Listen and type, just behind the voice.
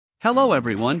Hello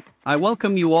everyone, I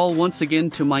welcome you all once again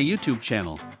to my YouTube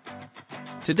channel.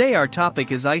 Today our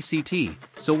topic is ICT.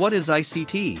 So what is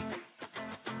ICT?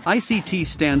 ICT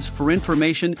stands for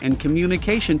Information and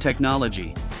Communication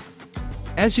Technology.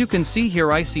 As you can see here,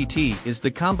 ICT is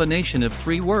the combination of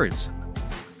three words.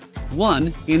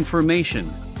 1. Information.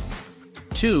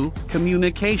 2.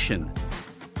 Communication.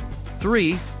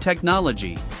 3.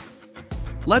 Technology.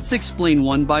 Let's explain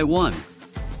one by one.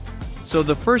 So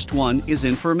the first one is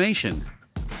information.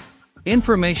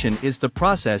 Information is the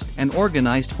processed and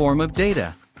organized form of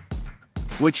data,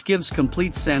 which gives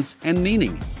complete sense and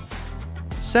meaning.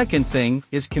 Second thing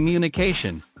is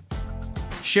communication.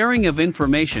 Sharing of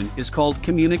information is called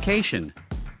communication.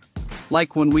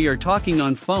 Like when we are talking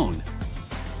on phone.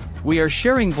 We are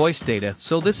sharing voice data,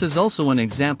 so this is also an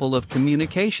example of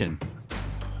communication.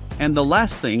 And the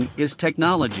last thing is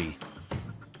technology.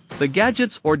 The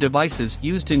gadgets or devices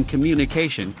used in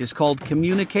communication is called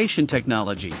communication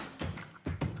technology.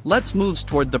 Let's move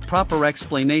toward the proper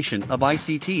explanation of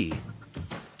ICT.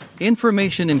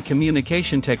 Information and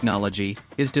communication technology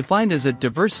is defined as a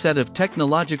diverse set of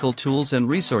technological tools and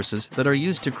resources that are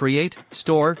used to create,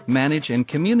 store, manage and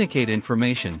communicate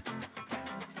information.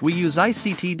 We use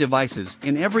ICT devices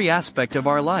in every aspect of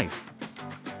our life.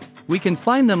 We can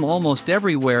find them almost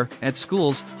everywhere, at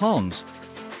schools, homes,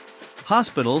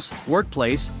 hospitals,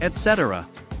 workplace, etc.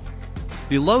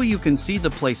 Below you can see the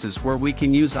places where we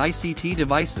can use ICT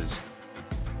devices.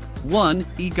 1.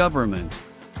 E-government.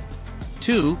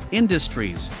 2.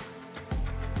 Industries.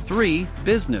 3.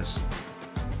 Business.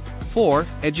 4.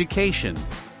 Education.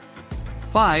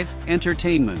 5.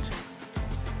 Entertainment.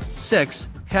 6.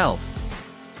 Health.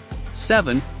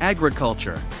 7.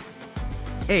 Agriculture.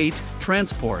 8.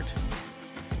 Transport.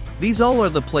 These all are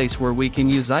the place where we can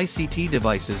use ICT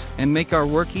devices and make our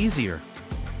work easier.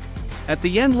 At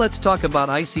the end, let's talk about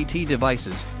ICT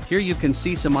devices. Here you can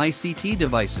see some ICT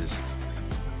devices,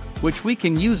 which we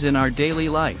can use in our daily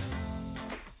life.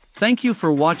 Thank you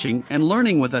for watching and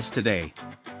learning with us today.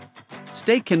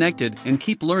 Stay connected and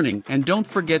keep learning, and don't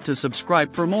forget to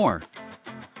subscribe for more.